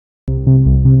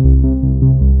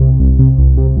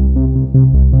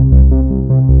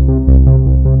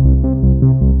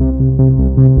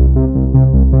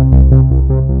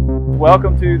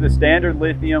Welcome to the Standard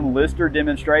Lithium LiSTR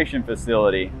demonstration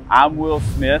facility. I'm Will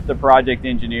Smith, the project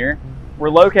engineer. We're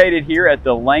located here at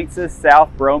the LANXESS South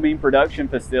Bromine Production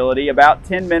Facility, about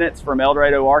 10 minutes from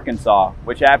Dorado, Arkansas,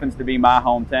 which happens to be my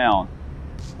hometown.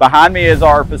 Behind me is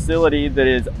our facility that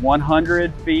is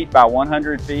 100 feet by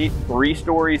 100 feet, 3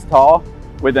 stories tall,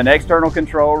 with an external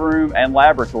control room and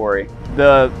laboratory.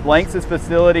 The LANXESS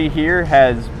facility here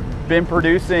has been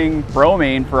producing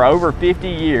bromine for over 50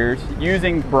 years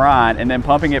using brine and then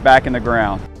pumping it back in the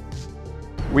ground.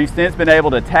 We've since been able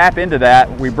to tap into that.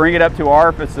 We bring it up to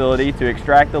our facility to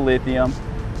extract the lithium,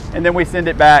 and then we send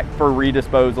it back for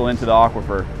redisposal into the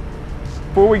aquifer.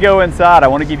 Before we go inside, I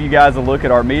want to give you guys a look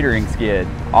at our metering skid.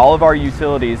 All of our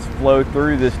utilities flow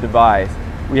through this device.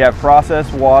 We have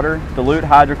processed water, dilute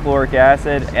hydrochloric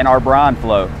acid, and our brine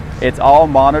flow. It's all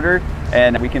monitored,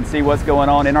 and we can see what's going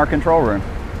on in our control room.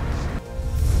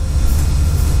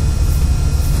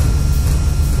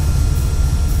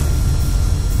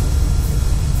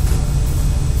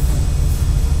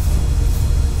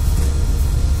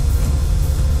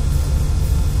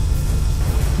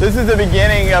 This is the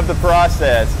beginning of the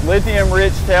process.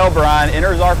 Lithium-rich tail brine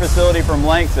enters our facility from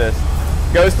LANXESS,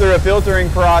 goes through a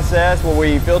filtering process where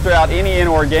we filter out any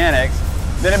inorganics,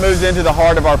 then it moves into the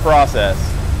heart of our process.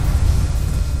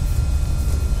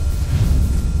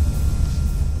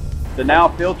 The now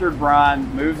filtered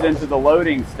brine moves into the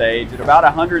loading stage at about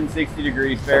 160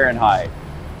 degrees Fahrenheit.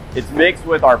 It's mixed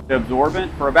with our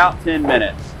absorbent for about 10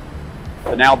 minutes.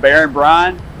 The now barren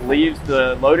brine leaves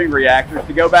the loading reactors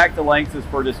to go back to LANXESS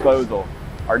for disposal.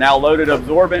 Our now loaded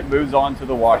absorbent moves on to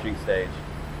the washing stage.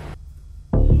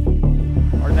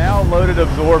 Our now loaded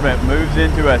absorbent moves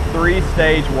into a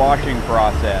 3-stage washing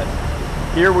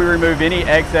process. Here we remove any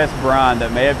excess brine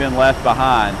that may have been left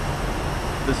behind.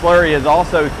 The slurry is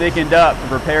also thickened up to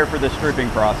prepare for the stripping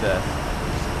process.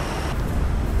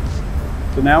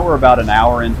 So now we're about an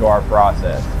hour into our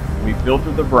process. We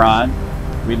filtered the brine,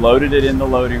 we loaded it in the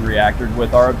loading reactor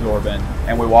with our absorbent,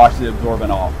 and we washed the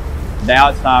absorbent off. Now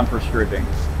it's time for stripping.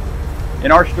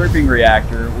 In our stripping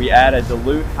reactor, we add a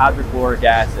dilute hydrochloric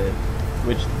acid,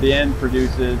 which then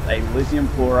produces a lithium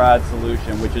chloride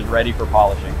solution, which is ready for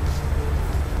polishing.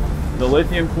 The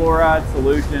lithium chloride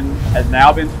solution has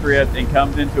now been stripped and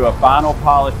comes into a final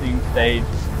polishing stage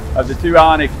of the 2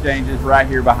 ion exchanges right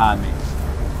here behind me.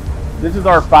 This is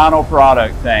our final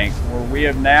product tank, where we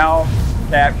have now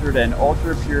captured an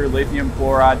ultra-pure lithium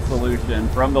chloride solution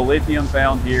from the lithium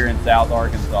found here in South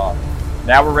Arkansas.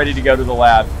 Now we're ready to go to the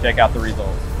lab to check out the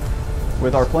results.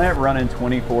 With our plant running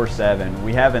 24/7,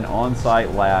 we have an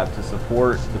on-site lab to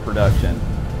support the production.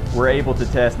 We're able to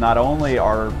test not only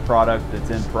our product that's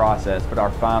in process, but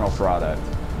our final product.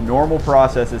 Normal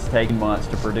processes take months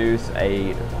to produce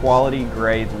a quality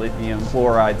grade lithium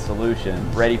chloride solution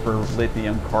ready for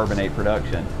lithium carbonate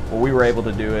production. Well, we were able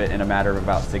to do it in a matter of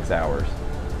about 6 hours.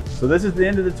 So this is the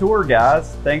end of the tour,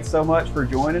 guys. Thanks so much for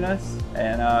joining us,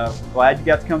 and glad you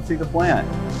got to come see the plant.